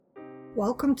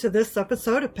Welcome to this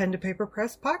episode of Pen to Paper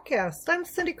Press Podcast. I'm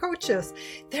Cindy Coaches.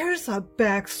 There's a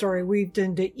backstory weaved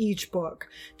into each book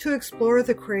to explore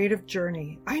the creative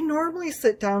journey. I normally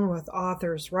sit down with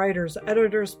authors, writers,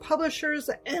 editors, publishers,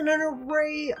 and an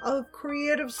array of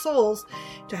creative souls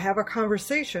to have a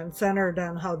conversation centered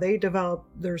on how they develop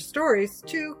their stories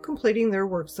to completing their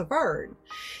works of art.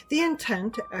 The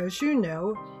intent, as you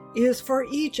know, is for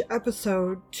each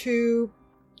episode to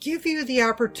give you the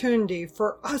opportunity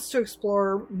for us to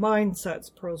explore mindsets,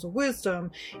 pearls of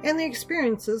wisdom, and the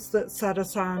experiences that set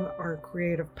us on our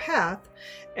creative path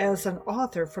as an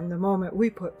author from the moment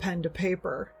we put pen to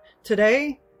paper.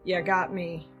 Today, you got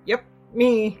me. Yep,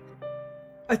 me.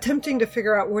 Attempting to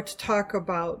figure out what to talk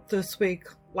about this week,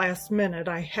 last minute,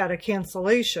 I had a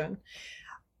cancellation.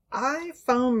 I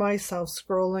found myself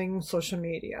scrolling social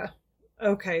media.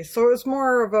 Okay, so it was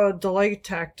more of a delay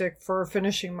tactic for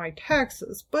finishing my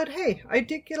taxes, but hey, I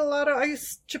did get a lot of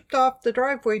ice chipped off the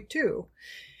driveway too.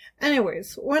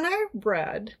 Anyways, when I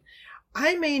read,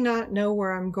 I may not know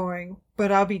where I'm going,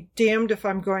 but I'll be damned if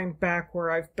I'm going back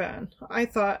where I've been. I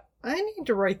thought, I need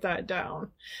to write that down.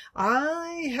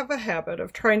 I have a habit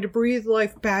of trying to breathe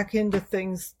life back into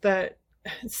things that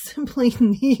simply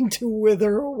need to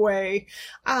wither away.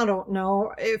 I don't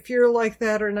know if you're like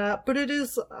that or not, but it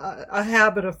is a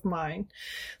habit of mine.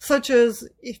 Such as,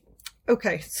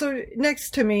 okay, so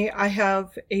next to me I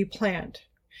have a plant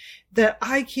that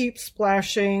I keep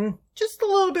splashing just a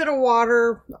little bit of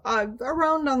water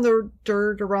around on the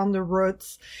dirt, around the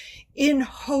roots, in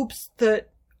hopes that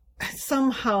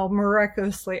somehow,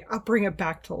 miraculously, I'll bring it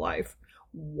back to life.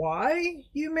 Why,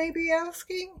 you may be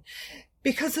asking?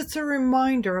 Because it's a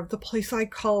reminder of the place I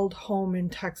called home in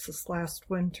Texas last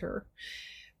winter.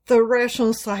 The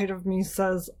rational side of me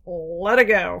says, let it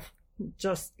go.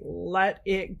 Just let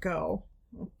it go.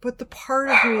 But the part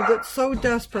of me that's so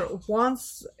desperate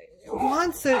wants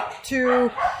it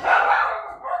to...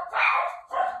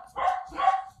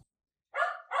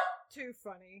 Too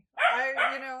funny.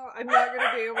 I'm not going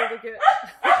to be able to get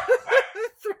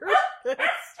through this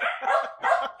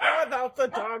without the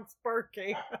dogs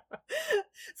barking.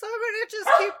 So I'm going to just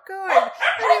keep going.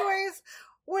 Anyways,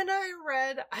 when I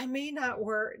read, I may not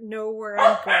know where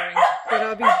I'm going, but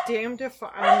I'll be damned if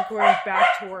I'm going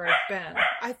back to where I've been.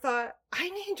 I thought, I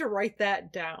need to write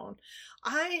that down.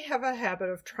 I have a habit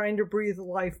of trying to breathe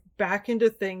life back into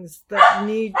things that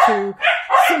need to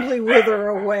simply wither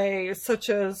away, such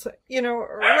as,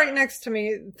 right next to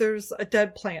me, there's a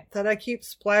dead plant that I keep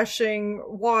splashing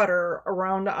water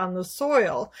around on the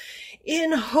soil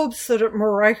in hopes that it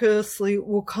miraculously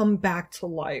will come back to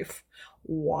life.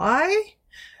 Why?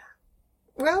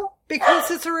 Well, because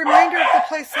it's a reminder of the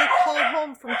place I called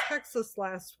home from Texas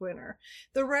last winter.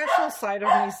 The rational side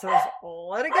of me says,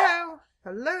 let it go.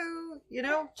 Hello,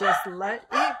 just let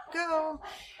it go.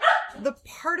 The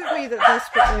part of me that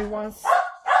desperately wants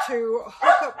to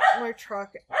hook up my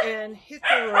truck and hit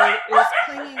the road is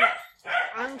clinging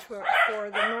onto it for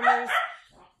the memories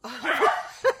of...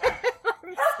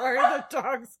 I'm sorry, the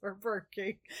dogs are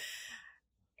barking.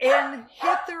 And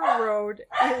hit the road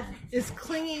is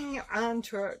clinging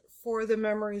onto it for the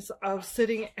memories of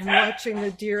sitting and watching the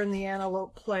deer and the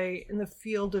antelope play in the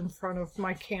field in front of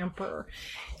my camper.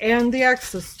 And the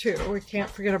axes too. We can't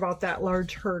forget about that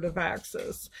large herd of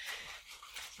axes.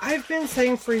 I've been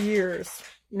saying for years,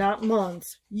 not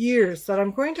months, years, that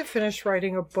I'm going to finish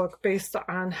writing a book based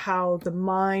on how the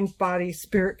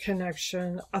mind-body-spirit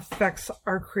connection affects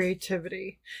our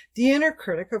creativity. The inner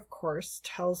critic, of course,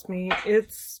 tells me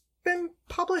it's been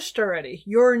published already.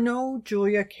 You're no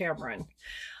Julia Cameron.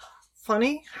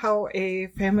 Funny how a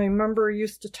family member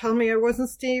used to tell me I wasn't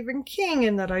Stephen King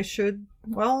and that I should,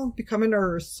 become a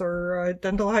nurse or a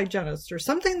dental hygienist or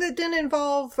something that didn't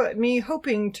involve me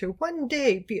hoping to one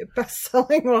day be a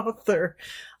best-selling author.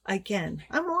 Again,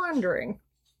 I'm wandering.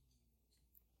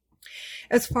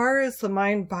 As far as the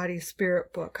Mind, Body,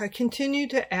 Spirit book, I continue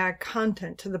to add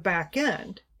content to the back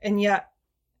end and yet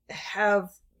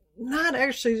have not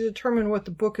actually determined what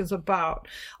the book is about,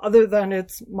 other than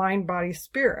it's mind, body,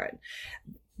 spirit.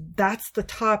 That's the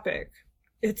topic.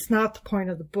 It's not the point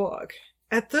of the book.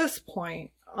 At this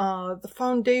point, the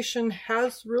foundation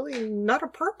has really not a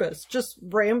purpose, just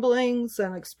ramblings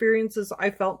and experiences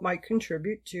I felt might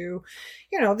contribute to,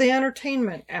 the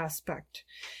entertainment aspect.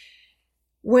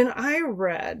 When I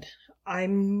read, I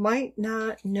might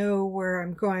not know where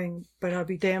I'm going, but I'll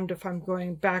be damned if I'm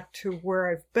going back to where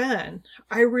I've been.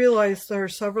 I realize there are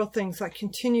several things that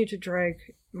continue to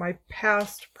drag my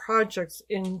past projects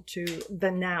into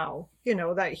the now,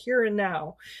 that here and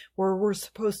now, where we're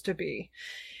supposed to be.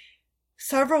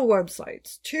 Several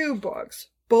websites, 2 books,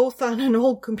 both on an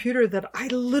old computer that I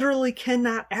literally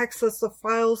cannot access the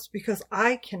files because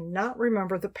I cannot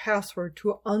remember the password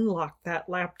to unlock that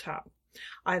laptop.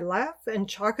 I laugh and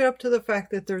chalk it up to the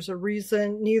fact that there's a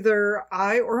reason neither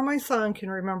I or my son can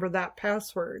remember that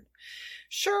password.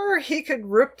 Sure, he could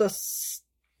rip that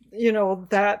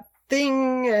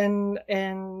thing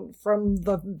and from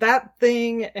that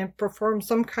thing and perform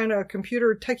some kind of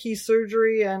computer techie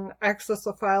surgery and access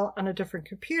a file on a different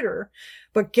computer.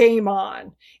 But game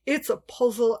on. It's a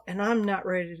puzzle and I'm not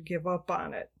ready to give up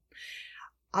on it.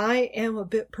 I am a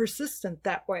bit persistent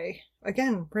that way.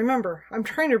 Again, remember, I'm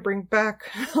trying to bring back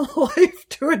life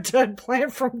to a dead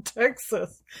plant from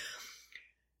Texas.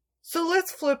 So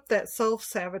let's flip that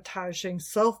self-sabotaging,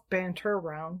 self-banter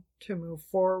around to move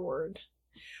forward.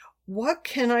 What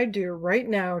can I do right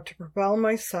now to propel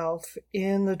myself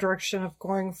in the direction of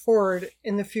going forward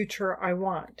in the future I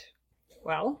want?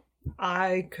 Well,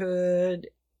 I could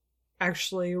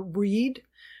actually read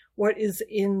what is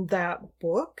in that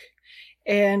book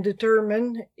and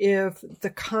determine if the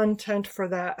content for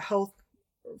that health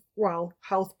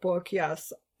book,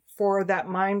 yes, for that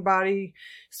mind, body,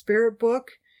 spirit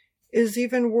book is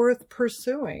even worth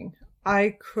pursuing.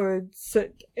 I could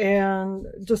sit and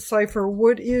decipher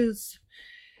what is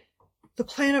the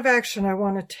plan of action I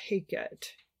want to take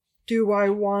it. Do I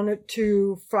want it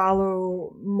to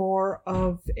follow more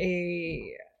of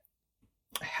a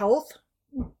health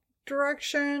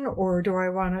direction, or do I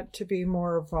want it to be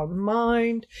more of a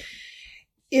mind?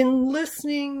 In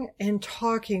listening and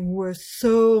talking with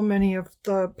so many of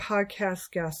the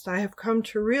podcast guests, I have come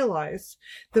to realize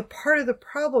that part of the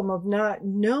problem of not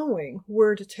knowing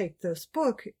where to take this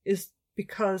book is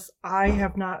because I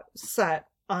have not set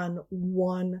on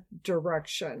one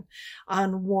direction,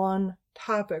 on one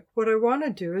topic. What I want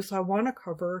to do is I want to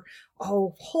cover a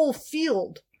whole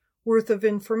field worth of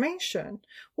information.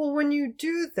 Well, when you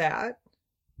do that,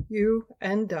 you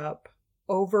end up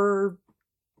overanalyzing,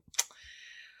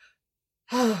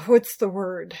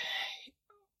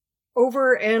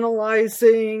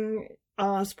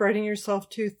 spreading yourself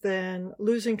too thin,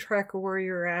 losing track of where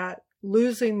you're at,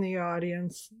 losing the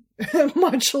audience,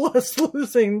 much less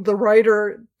losing the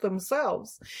writer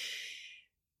themselves.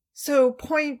 So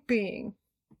point being,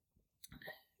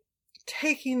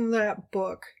 taking that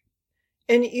book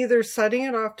and either setting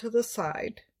it off to the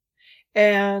side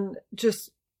and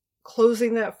just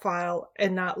closing that file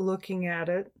and not looking at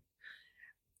it,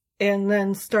 and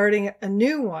then starting a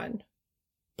new one,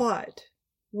 but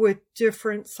with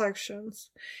different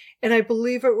sections. And I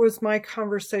believe it was my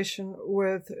conversation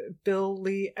with Bill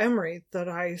Lee Emery that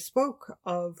I spoke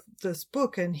of this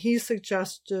book, and he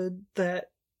suggested that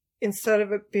instead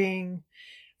of it being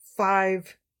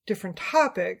 5 different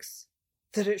topics,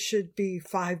 that it should be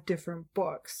 5 different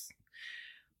books.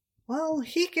 Well,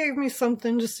 he gave me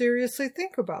something to seriously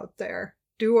think about there.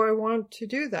 Do I want to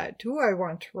do that? Do I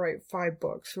want to write 5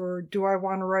 books? Or do I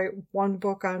want to write 1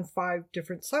 book on 5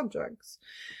 different subjects?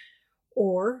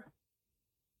 Or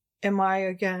am I,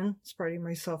 again, spreading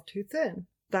myself too thin?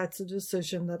 That's a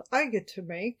decision that I get to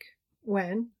make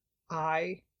when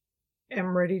I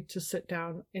am ready to sit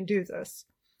down and do this.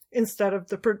 Instead of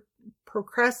the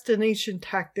procrastination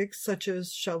tactics such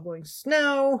as shoveling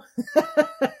snow.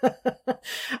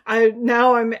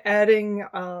 I'm adding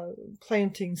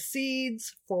planting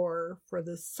seeds for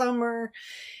this summer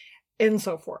and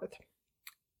so forth.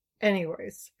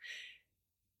 Anyways,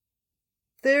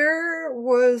 there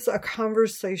was a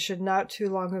conversation not too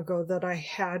long ago that I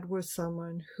had with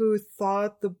someone who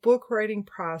thought the book writing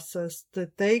process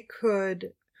that they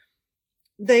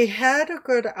had a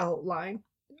good outline,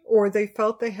 or they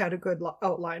felt they had a good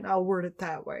outline. I'll word it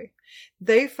that way.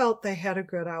 They felt they had a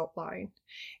good outline,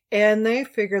 and they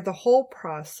figured the whole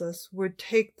process would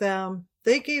take them,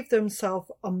 they gave themselves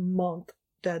a month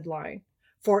deadline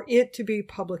for it to be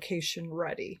publication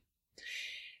ready.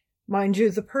 Mind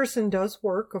you, the person does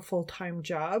work a full-time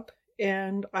job,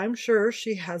 and I'm sure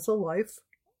she has a life.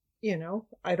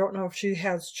 I don't know if she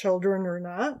has children or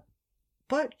not,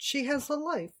 but she has a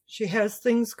life. She has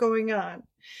things going on.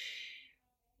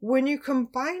 When you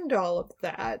combined all of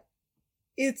that,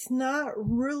 it's not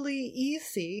really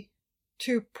easy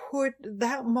to put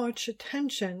that much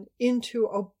attention into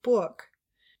a book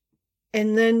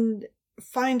and then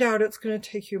find out it's going to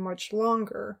take you much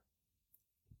longer,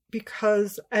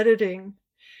 because editing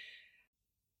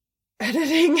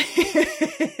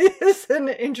is an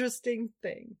interesting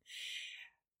thing.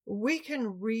 We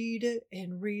can read it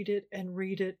and read it and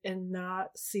read it and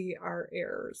not see our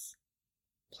errors.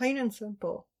 Plain and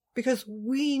simple. because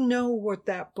we know what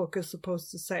that book is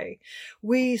supposed to say.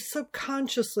 We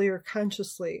subconsciously or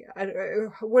consciously,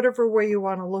 whatever way you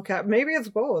want to look at, maybe it's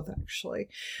both actually,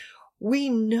 we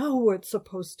know what's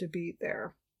supposed to be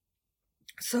there.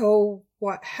 So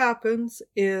what happens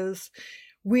is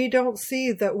we don't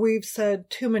see that we've said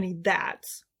too many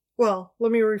that's. Well,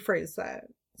 let me rephrase that.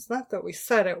 It's not that we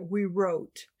said it, we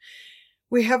wrote.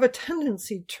 We have a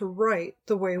tendency to write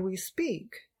the way we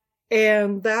speak.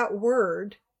 And that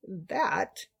word,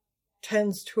 that,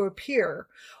 tends to appear.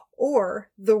 Or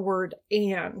the word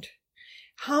and.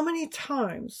 How many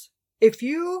times,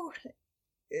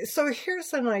 so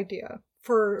here's an idea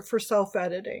for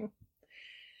self-editing.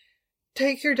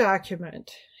 Take your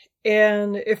document,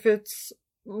 and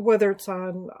whether it's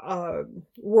on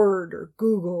Word or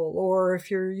Google, or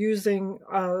if you're using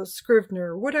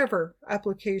Scrivener, whatever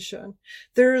application,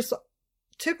 there's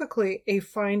typically a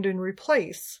find and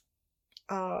replace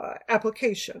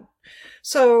application.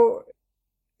 So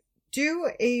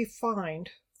do a find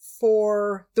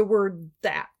for the word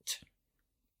that.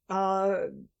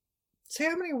 See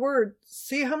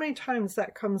how many times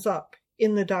that comes up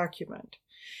in the document.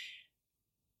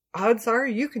 Odds are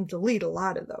you can delete a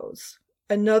lot of those.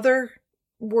 Another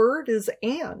word is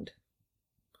and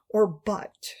or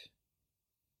but.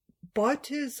 But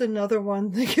is another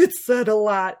one that gets said a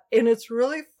lot. And it's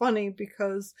really funny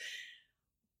because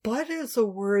but is a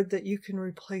word that you can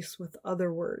replace with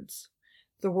other words.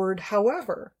 The word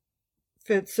however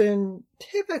fits in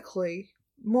typically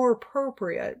more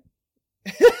appropriate.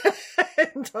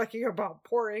 I'm talking about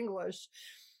poor English.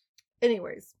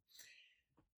 Anyways.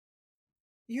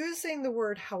 Using the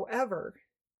word however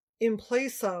in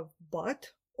place of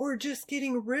but, or just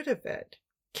getting rid of it.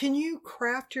 Can you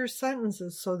craft your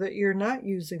sentences so that you're not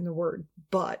using the word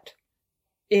but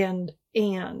and?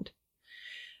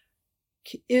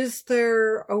 Is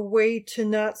there a way to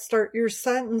not start your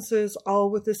sentences all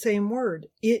with the same word?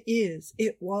 It is,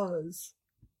 it was.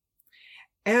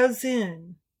 As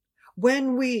in,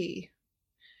 when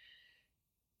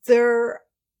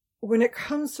it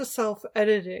comes to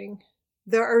self-editing,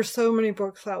 there are so many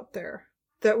books out there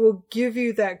that will give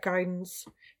you that guidance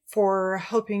for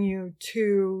helping you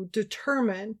to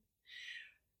determine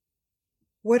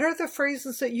what are the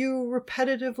phrases that you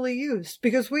repetitively use,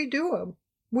 because we do them.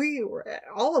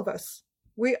 All of us,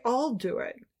 we all do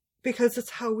it because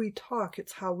it's how we talk.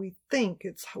 It's how we think.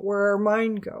 It's where our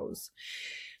mind goes.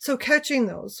 So catching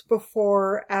those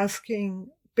before asking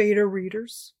beta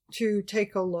readers to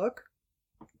take a look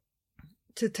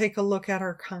at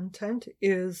our content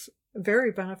is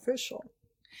very beneficial.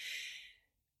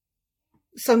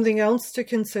 Something else to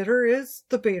consider is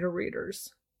the beta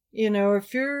readers. You know,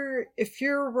 if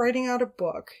you're writing out a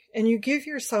book and you give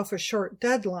yourself a short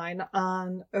deadline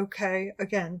on, okay,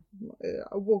 again,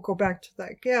 we'll go back to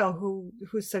that gal who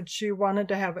said she wanted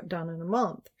to have it done in a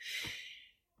month.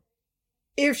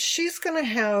 If she's going to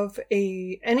have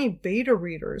any beta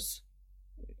readers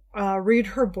read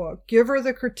her book, give her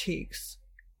the critiques,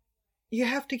 you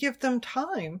have to give them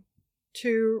time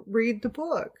to read the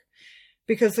book.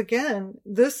 Because again,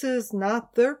 this is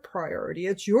not their priority.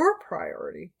 It's your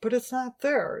priority, but it's not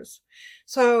theirs.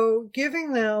 So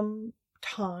giving them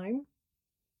time,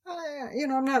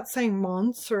 I'm not saying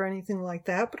months or anything like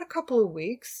that, but a couple of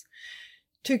weeks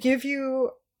to give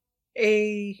you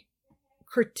a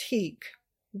critique.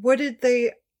 What did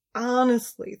they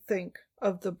honestly think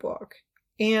of the book?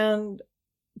 And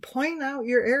point out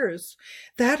your errors.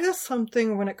 That is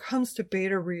something when it comes to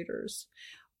beta readers.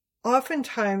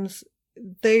 Oftentimes,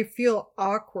 they feel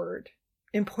awkward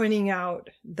in pointing out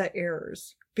the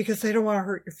errors because they don't want to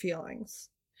hurt your feelings.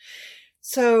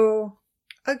 So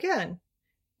again,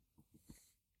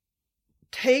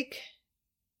 take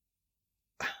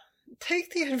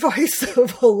the advice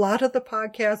of a lot of the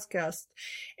podcast guests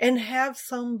and have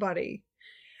somebody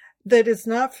that is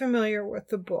not familiar with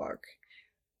the book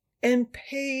and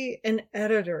pay an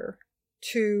editor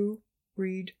to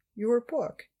read your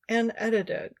book and edit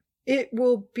it. It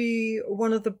will be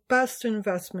one of the best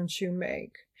investments you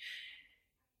make.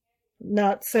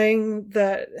 Not saying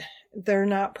that they're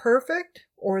not perfect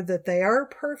or that they are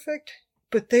perfect,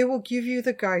 but they will give you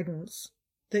the guidance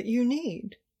that you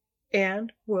need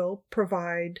and will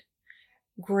provide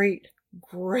great,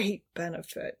 great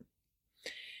benefit.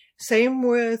 Same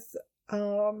with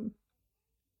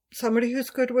somebody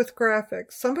who's good with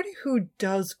graphics, somebody who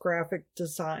does graphic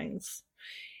designs.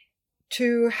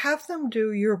 To have them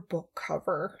do your book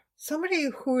cover, somebody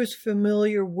who is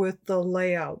familiar with the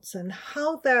layouts and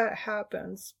how that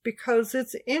happens, because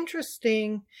it's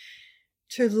interesting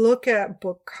to look at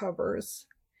book covers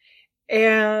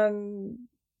and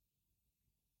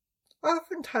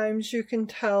oftentimes you can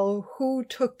tell who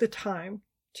took the time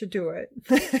to do it.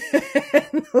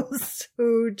 And those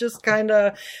who just kind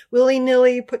of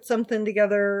willy-nilly put something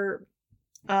together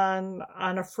on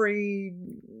a free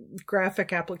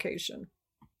graphic application.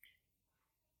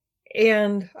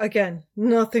 And again,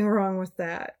 nothing wrong with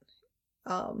that.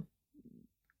 Not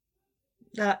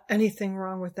anything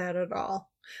wrong with that at all.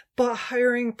 But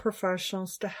hiring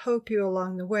professionals to help you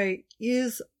along the way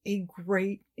is a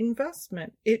great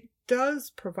investment. It does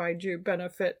provide you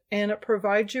benefit, and it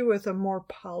provides you with a more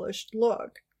polished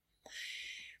look.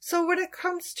 So when it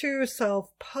comes to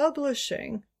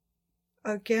self-publishing,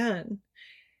 again,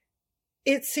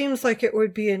 it seems like it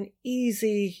would be an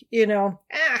easy,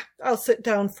 I'll sit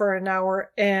down for an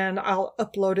hour and I'll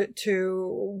upload it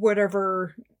to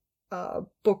whatever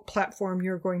book platform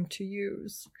you're going to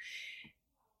use.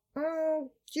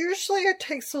 Usually it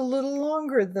takes a little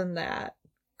longer than that,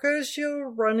 because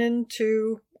you'll run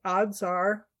into, odds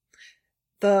are,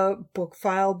 the book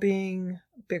file being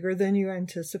bigger than you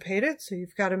anticipated, so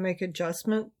you've got to make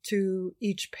adjustment to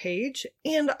each page.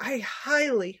 And I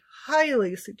highly,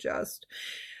 highly suggest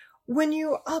when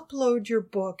you upload your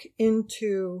book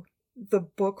into the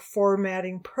book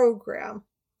formatting program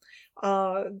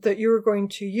that you're going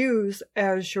to use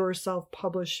as your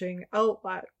self-publishing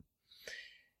outlet,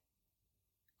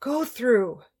 go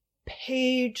through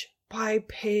page by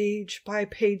page by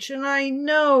page. And I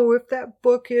know if that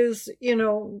book is,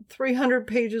 300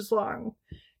 pages long,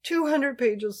 200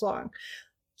 pages long,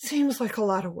 seems like a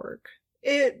lot of work.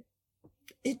 It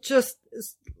just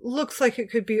looks like it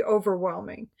could be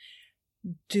overwhelming.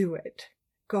 Do it.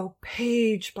 Go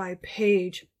page by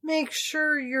page. Make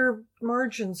sure your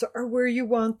margins are where you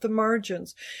want the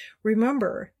margins.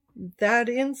 Remember, that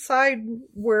inside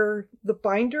where the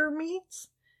binder meets,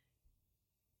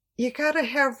 you gotta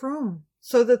have room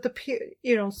so that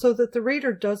the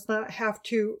reader does not have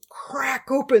to crack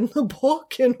open the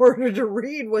book in order to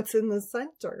read what's in the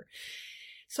center.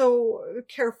 So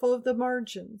careful of the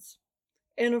margins.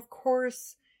 And of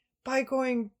course, by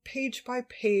going page by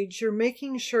page, you're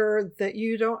making sure that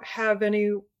you don't have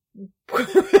any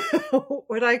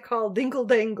what I call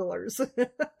dingle-danglers.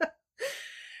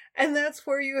 And that's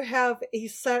where you have a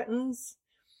sentence,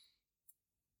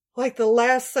 like the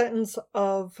last sentence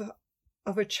of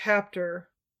a chapter,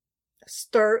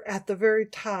 start at the very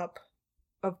top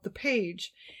of the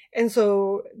page. And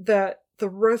so that the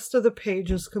rest of the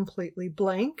page is completely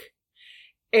blank.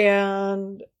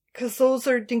 And because those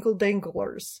are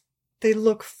dingle-danglers, they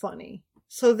look funny.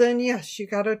 So then, yes, you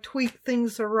got to tweak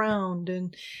things around,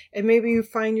 and maybe you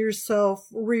find yourself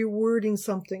rewording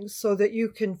something so that you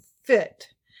can fit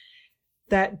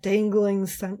that dangling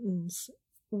sentence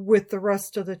with the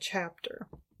rest of the chapter.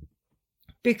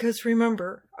 Because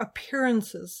remember,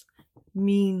 appearances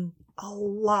mean a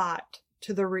lot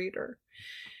to the reader.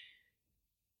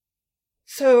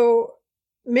 So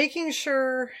making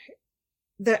sure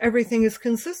that everything is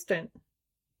consistent,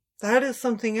 that is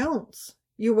something else.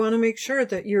 You want to make sure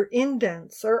that your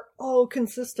indents are all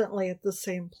consistently at the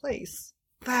same place.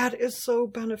 That is so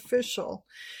beneficial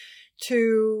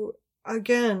to,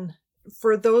 again,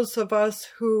 for those of us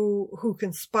who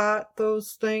can spot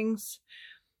those things.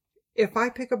 If I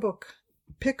pick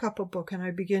up a book and I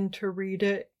begin to read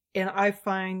it, and I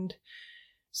find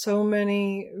so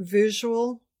many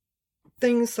visual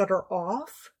things that are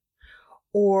off,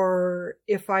 or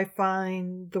if I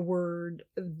find the word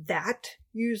that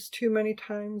used too many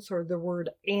times, or the word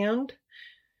and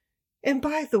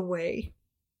by the way,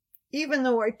 even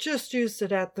though I just used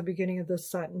it at the beginning of the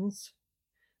sentence,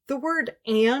 the word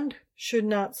and should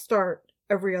not start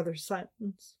every other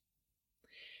sentence.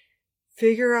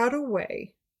 Figure out a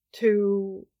way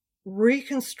to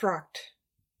reconstruct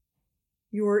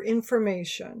your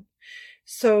information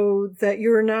so that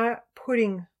you're not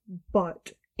putting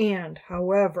but, and,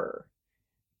 however,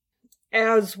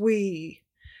 as we,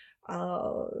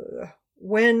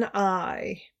 when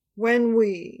I, when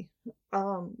we,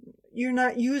 you're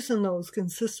not using those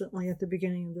consistently at the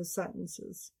beginning of the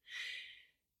sentences.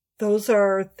 Those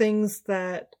are things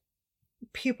that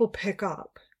people pick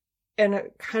up, and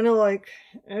it kind of like,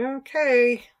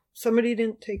 okay, somebody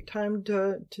didn't take time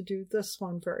to do this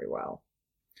one very well.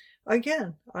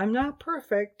 Again, I'm not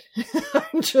perfect.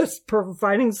 I'm just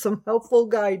providing some helpful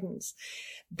guidance.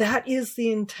 That is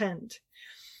the intent.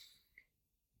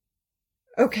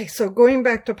 Okay, so going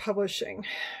back to publishing.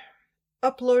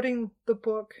 Uploading the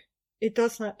book, it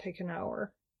does not take an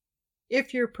hour.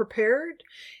 If you're prepared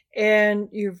and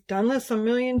you've done this a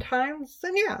million times,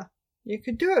 then yeah, you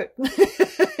could do it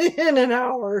in an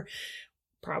hour,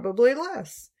 probably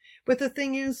less. But the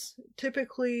thing is,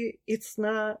 typically it's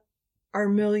not our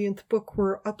millionth book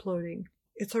we're uploading.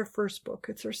 It's our first book.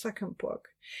 It's our second book.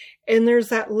 And there's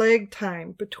that lag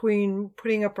time between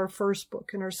putting up our first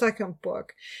book and our second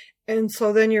book. And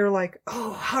so then you're like,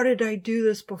 oh, how did I do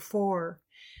this before?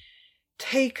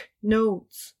 Take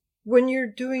notes. When you're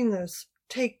doing this,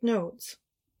 take notes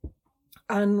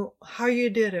on how you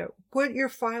did it, what your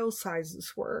file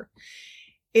sizes were.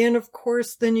 And of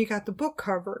course, then you got the book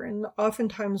cover. And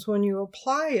oftentimes when you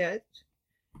apply it,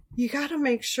 you got to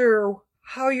make sure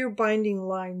how your binding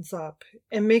lines up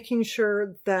and making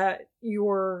sure that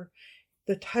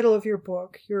the title of your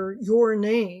book, your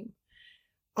name,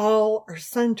 all are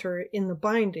centered in the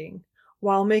binding,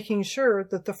 while making sure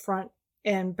that the front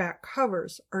and back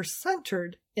covers are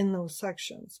centered in those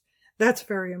sections. That's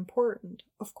very important,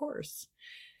 of course.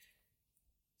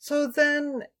 So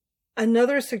then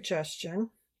another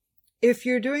suggestion, if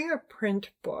you're doing a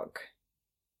print book,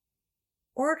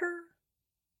 order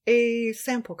a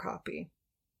sample copy,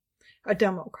 a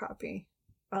demo copy.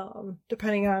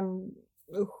 Depending on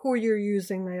who you're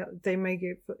using, they may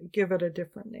give it a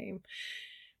different name.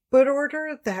 But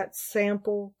order that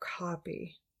sample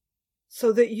copy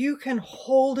so that you can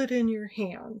hold it in your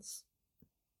hands.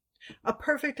 A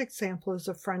perfect example is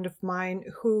a friend of mine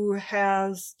who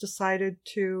has decided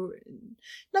to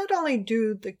not only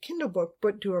do the Kindle book,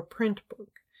 but do a print book.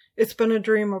 It's been a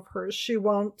dream of hers. She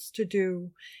wants to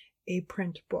do a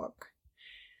print book.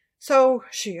 So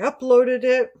she uploaded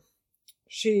it,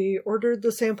 she ordered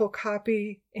the sample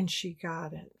copy, and she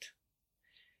got it.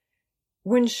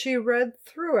 When she read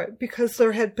through it, because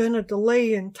there had been a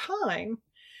delay in time,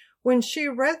 when she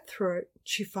read through it,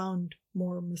 she found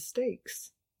more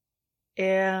mistakes.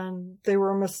 And they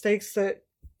were mistakes that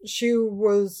she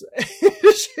was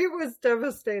she was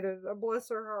devastated. Bless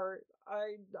her heart.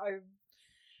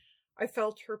 I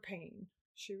felt her pain.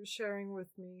 She was sharing with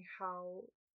me how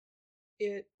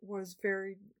it was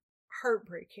very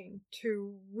heartbreaking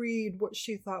to read what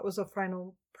she thought was a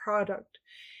final product,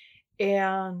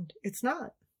 and it's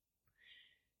not.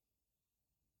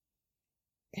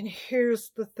 And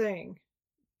here's the thing.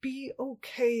 Be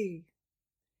okay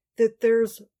that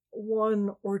there's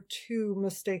one or two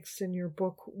mistakes in your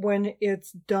book when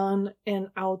it's done and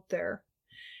out there.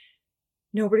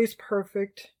 Nobody's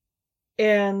perfect,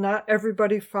 and not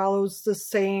everybody follows the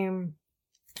same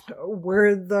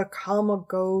where the comma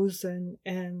goes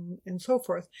and so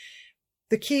forth.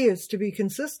 The key is to be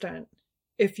consistent.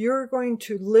 If you're going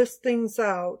to list things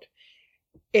out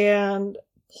and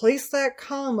place that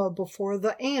comma before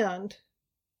the and,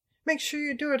 make sure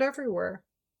you do it everywhere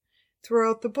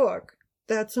throughout the book.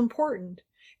 That's important.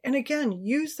 And again,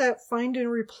 use that find and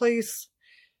replace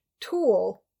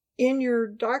tool in your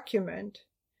document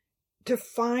to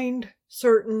find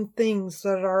certain things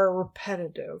that are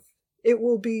repetitive. It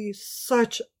will be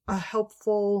such a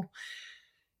helpful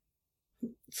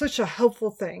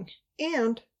thing.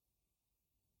 And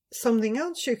something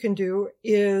else you can do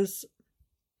is,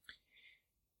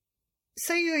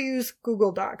 say you use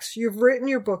Google Docs. You've written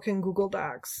your book in Google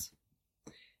Docs.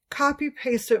 Copy,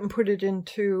 paste it, and put it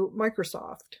into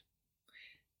Microsoft.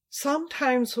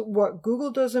 Sometimes what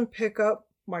Google doesn't pick up,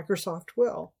 Microsoft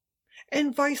will.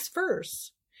 And vice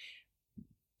versa.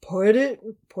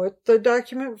 Put the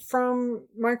document from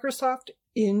Microsoft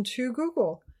into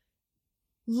Google.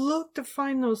 Look to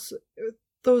find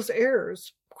those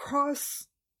errors.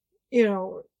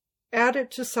 Add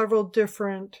it to several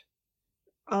different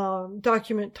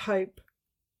document type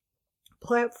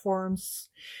platforms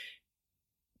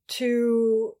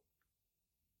to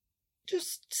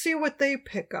just see what they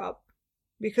pick up.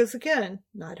 Because again,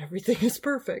 not everything is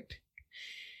perfect.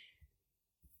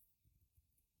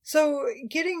 So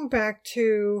getting back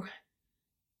to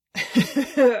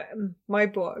my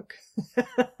book,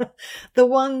 the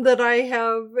one that I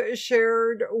have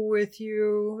shared with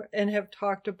you and have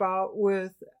talked about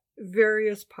with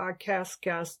various podcast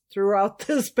guests throughout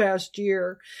this past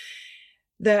year,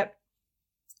 the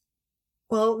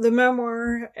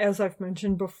memoir, as I've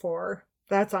mentioned before,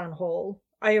 that's on hold.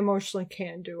 I emotionally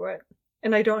can't do it.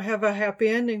 And I don't have a happy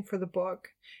ending for the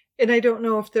book. And I don't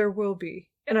know if there will be.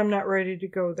 And I'm not ready to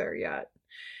go there yet.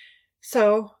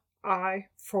 So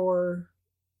for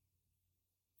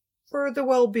the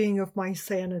well-being of my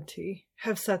sanity,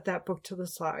 have set that book to the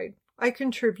side. I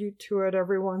contribute to it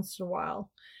every once in a while.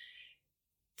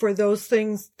 For those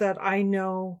things that I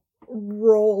know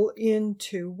roll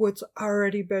into what's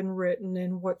already been written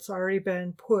and what's already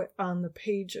been put on the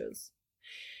pages.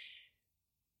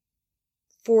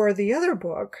 For the other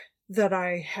book that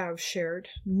I have shared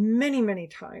many, many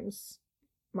times,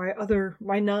 my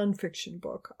nonfiction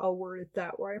book, I'll word it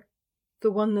that way,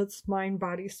 the one that's mind,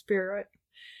 body, spirit,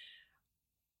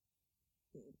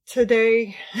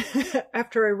 today,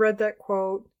 after I read that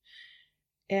quote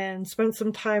and spent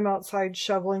some time outside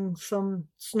shoveling some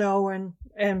snow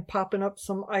and popping up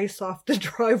some ice off the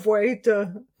driveway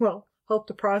to, well, help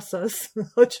the process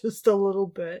just a little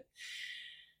bit,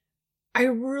 I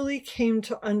really came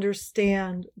to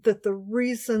understand that the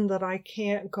reason that I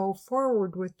can't go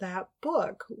forward with that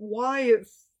book, why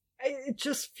it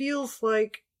just feels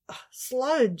like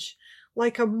sludge,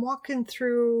 like I'm walking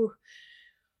through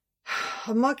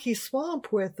a mucky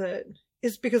swamp with it,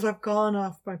 is because I've gone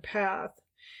off my path.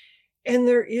 And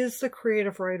there is the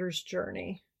creative writer's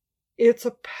journey. It's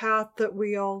a path that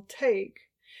we all take.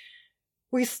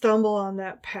 We stumble on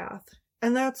that path,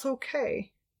 and that's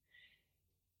okay.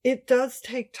 It does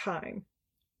take time.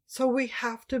 So we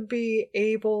have to be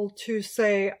able to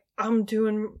say, I'm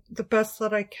doing the best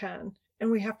that I can.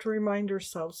 And we have to remind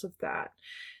ourselves of that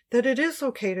it is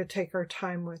okay to take our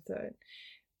time with it.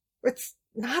 It's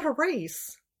not a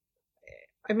race.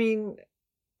 I mean,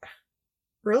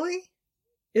 really?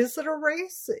 Is it a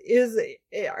race?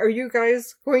 Are you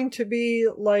guys going to be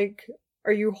like,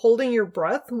 are you holding your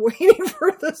breath waiting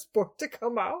for this book to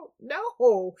come out?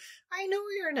 No, I know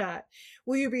you're not.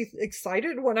 Will you be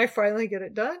excited when I finally get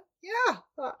it done? Yeah,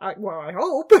 I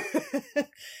hope.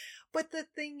 But the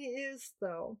thing is,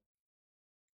 though,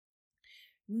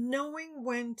 knowing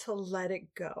when to let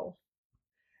it go,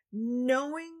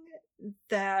 knowing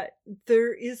that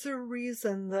there is a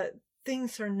reason that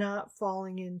things are not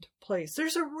falling into place.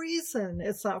 There's a reason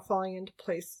it's not falling into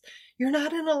place. You're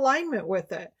not in alignment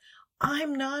with it.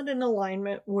 I'm not in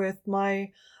alignment with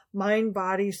my mind,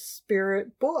 body,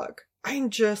 spirit book. I'm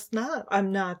just not.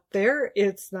 I'm not there.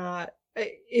 It's not.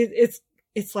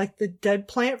 It's like the dead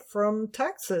plant from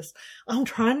Texas. I'm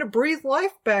trying to breathe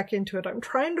life back into it. I'm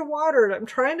trying to water it. I'm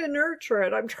trying to nurture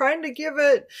it. I'm trying to give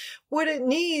it what it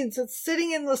needs. It's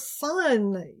sitting in the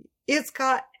sun. It's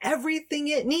got everything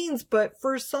it needs, but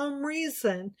for some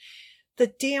reason, the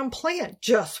damn plant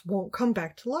just won't come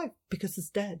back to life because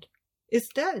it's dead. It's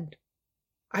dead.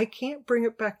 I can't bring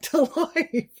it back to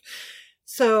life.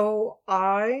 So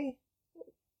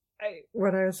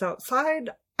when I was outside,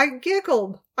 I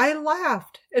giggled. I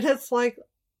laughed. And it's like,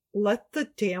 let the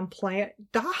damn plant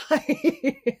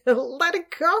die. Let it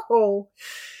go.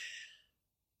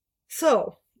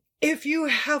 So, if you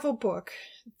have a book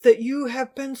that you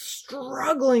have been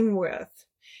struggling with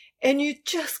and you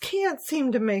just can't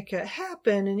seem to make it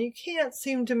happen and you can't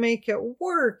seem to make it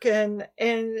work and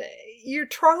you're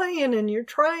trying and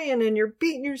you're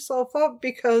beating yourself up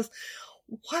because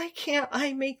why can't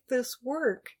I make this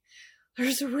work?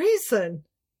 There's a reason.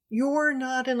 You're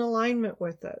not in alignment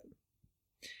with it.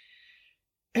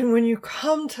 And when you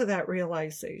come to that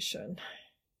realization,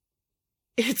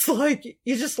 it's like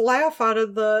you just laugh out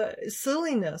of the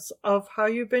silliness of how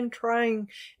you've been trying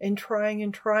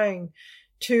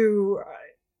to,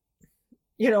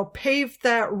 pave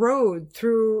that road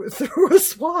through a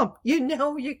swamp. You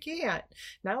know you can't.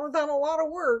 Not without a lot of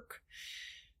work.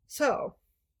 So,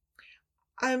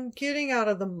 I'm getting out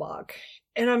of the muck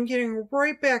and I'm getting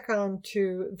right back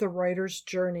onto the writer's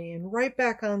journey and right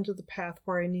back onto the path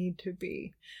where I need to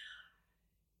be.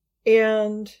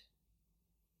 And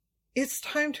it's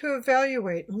time to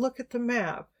evaluate and look at the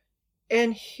map.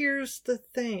 And here's the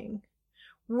thing.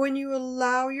 When you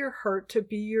allow your heart to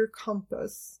be your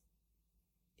compass,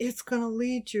 it's going to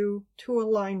lead you to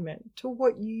alignment, to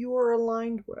what you're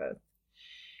aligned with.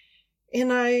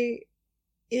 And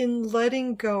in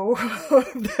letting go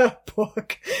of that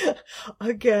book,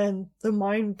 again, the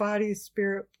Mind, Body,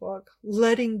 Spirit book,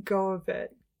 letting go of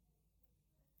it,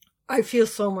 I feel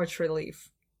so much relief.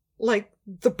 Like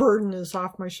the burden is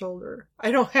off my shoulder.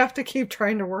 I don't have to keep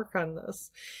trying to work on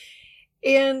this.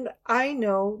 And I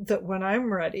know that when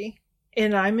I'm ready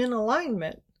and I'm in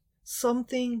alignment,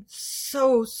 something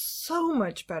so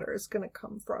much better is going to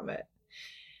come from it.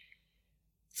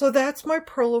 So that's my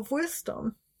pearl of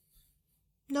wisdom.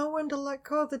 Know when to let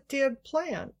go of the dead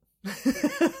plant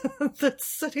that's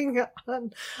sitting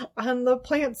on the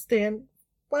plant stand.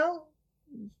 Well,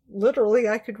 literally,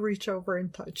 I could reach over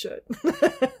and touch it.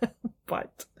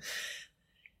 But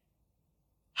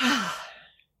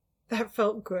that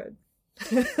felt good.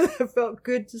 It felt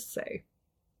good to say.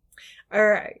 All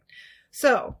right.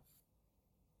 So,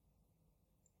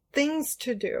 things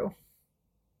to do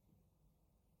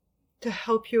to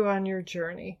help you on your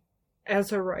journey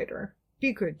as a writer.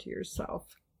 Be good to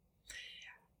yourself.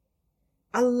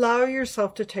 Allow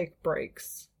yourself to take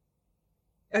breaks.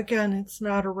 Again, it's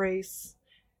not a race.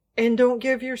 And don't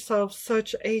give yourself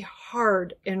such a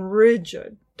hard and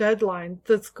rigid deadline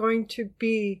that's going to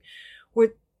be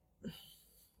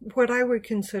what I would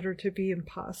consider to be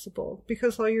impossible,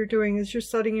 because all you're doing is you're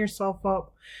setting yourself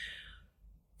up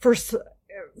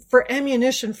for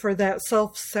ammunition for that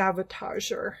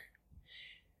self-sabotager.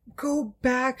 Go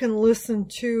back and listen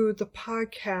to the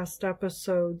podcast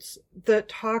episodes that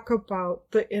talk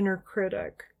about the inner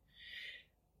critic.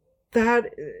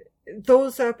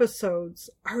 Those episodes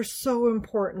are so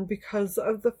important because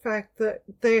of the fact that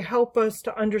they help us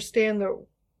to understand that,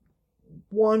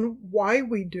 one, why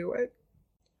we do it,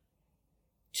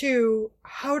 two,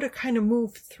 how to kind of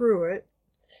move through it,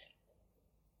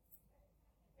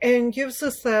 and gives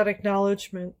us that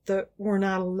acknowledgement that we're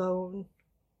not alone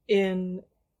in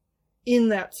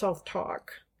that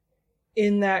self-talk,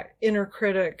 in that inner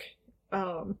critic.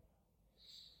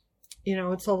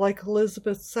 It's like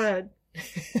Elizabeth said,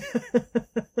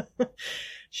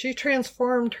 she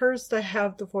transformed hers to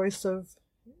have the voice of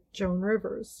Joan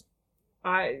Rivers.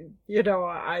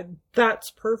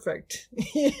 That's perfect.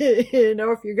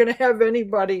 If you're going to have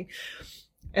anybody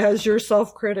as your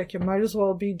self-critic, it might as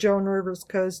well be Joan Rivers,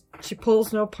 because she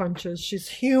pulls no punches. She's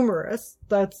humorous.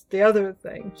 That's the other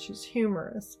thing. She's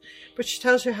humorous. But she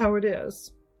tells you how it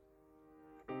is.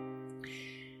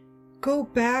 Go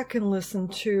back and listen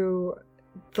to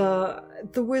the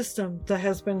wisdom that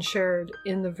has been shared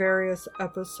in the various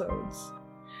episodes.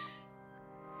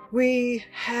 We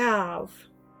have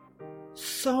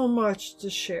so much to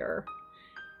share.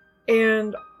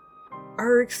 And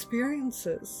our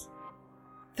experiences,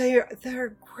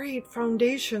 they're great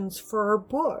foundations for our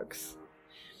books.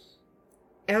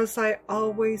 As I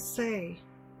always say,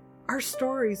 our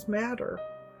stories matter,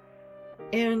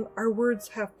 and our words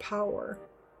have power.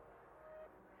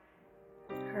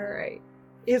 All right,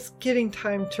 it's getting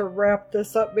time to wrap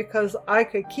this up because I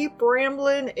could keep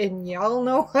rambling, and y'all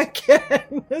know I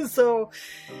can. So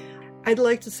I'd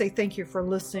like to say thank you for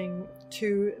listening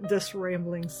to this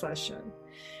rambling session.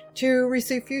 To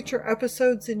receive future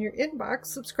episodes in your inbox,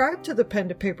 subscribe to the Pen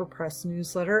to Paper Press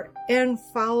newsletter and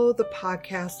follow the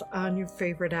podcast on your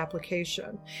favorite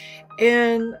application.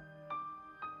 And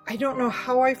I don't know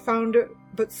how I found it,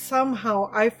 but somehow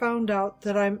I found out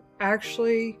that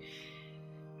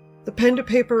the Pen to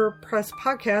Paper Press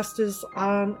podcast is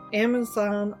on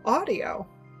Amazon Audio.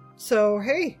 So,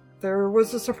 hey, there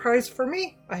was a surprise for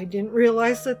me. I didn't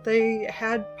realize that they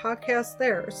had podcasts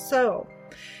there. So,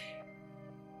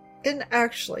 and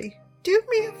actually, do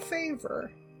me a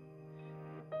favor.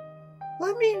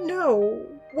 Let me know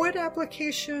what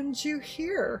applications you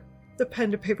hear the Pen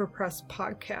to Paper Press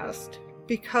podcast,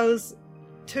 because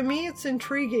to me it's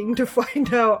intriguing to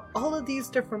find out all of these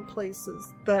different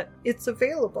places that it's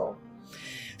available.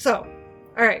 So,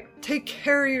 all right, take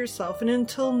care of yourself, and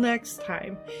until next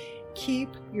time, keep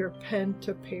your pen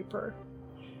to paper.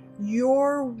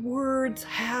 Your words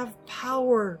have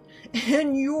power,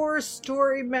 and your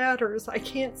story matters. I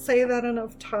can't say that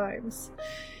enough times.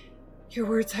 Your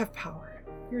words have power.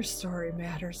 Your story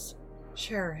matters.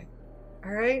 Share it.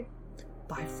 All right?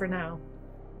 Bye for now.